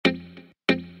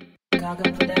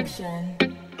Gaga production.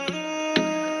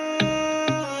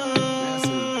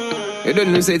 You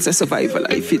don't know, say it's a survival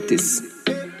life, it is.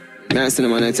 Me I see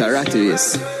them, man, it's a rat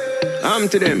race. I'm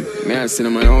to them. Me I see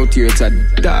them, man, out here, it's a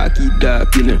darky,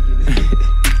 you know.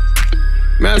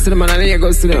 Me I see them, man, and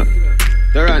Negus, you know.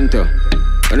 Toronto.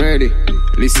 Are you ready?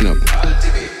 Listen up.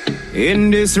 In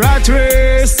this rat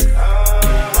race,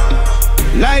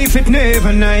 life it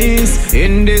never nice.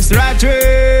 In this rat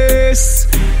race,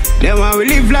 then when we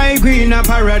live like we in a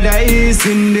paradise.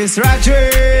 In this rat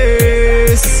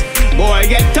race, boy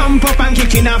get thump up and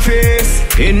kick in a face.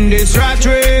 In this rat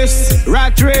race,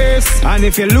 and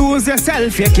if you lose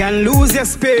yourself, you can lose your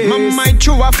space. Mama might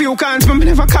throw a few cans, but me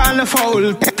never call a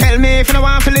foul. Tell me if you don't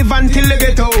want to live until you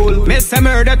get old. Miss a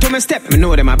murder to me step, me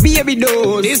know them a baby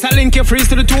dose. This a link you freeze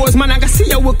to the toes, man, I can see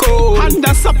you we cold. And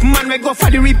that's up, man, we go for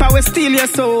the reaper, we steal your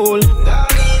soul.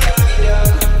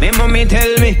 Me mommy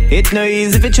tell me, it no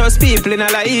easy if you trust people in a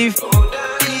life.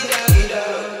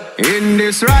 In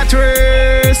this rat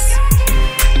race,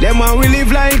 them when we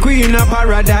live like we in a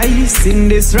paradise. In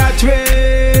this rat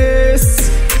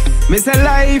race, me say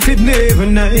life it never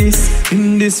nice.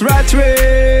 In this rat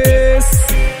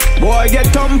race, boy get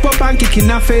thump up and kick in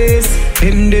a face.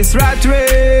 In this rat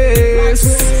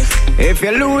race, if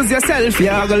you lose yourself,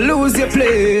 you're gonna lose your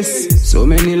place. So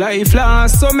many life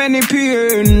lost, so many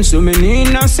pain, so many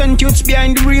innocent youths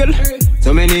behind the wheel.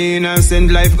 So many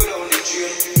innocent life go down the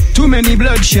drain. Too many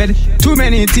bloodshed, too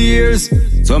many tears.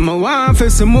 Some want for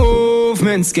some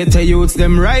movements, get the youths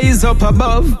them rise up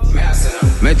above.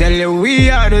 Me tell you we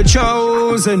are the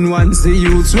chosen ones, the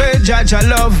youths we judge our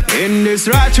love. In this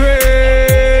rat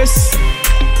race,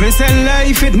 me say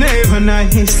life it never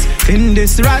nice. In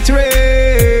this rat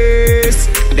race,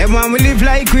 them when we live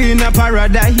like we in a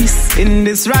paradise. In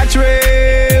this rat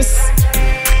race,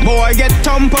 boy get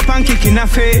thump up and kick in a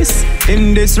face.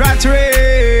 In this rat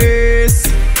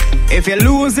race, if you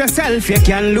lose yourself, you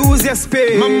can lose your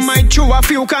space. Mama might throw a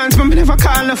few cans, but me never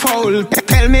call a foul.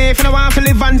 Tell me if you don't want to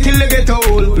live until you get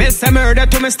old. Miss a murder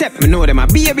to me step, me know them a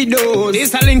baby dose.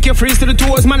 This a link you freeze to the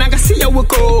toes, man, I can see you we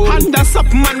cold. And that's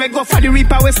up, man, we go for the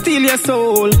reaper, we steal your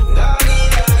soul.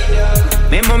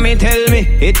 Me mommy tell me,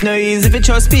 it no easy if you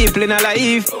trust people in a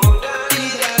life.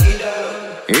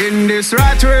 In this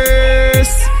rat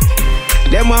race,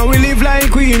 them when we live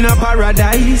like we in a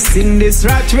paradise. In this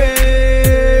rat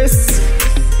race,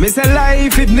 me say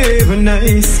life it never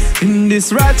nice. In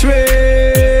this rat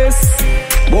race,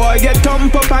 boy get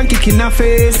thump up and kick in a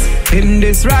face. In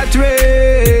this rat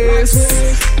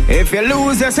race, if you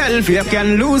lose yourself, you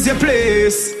can lose your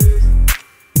place.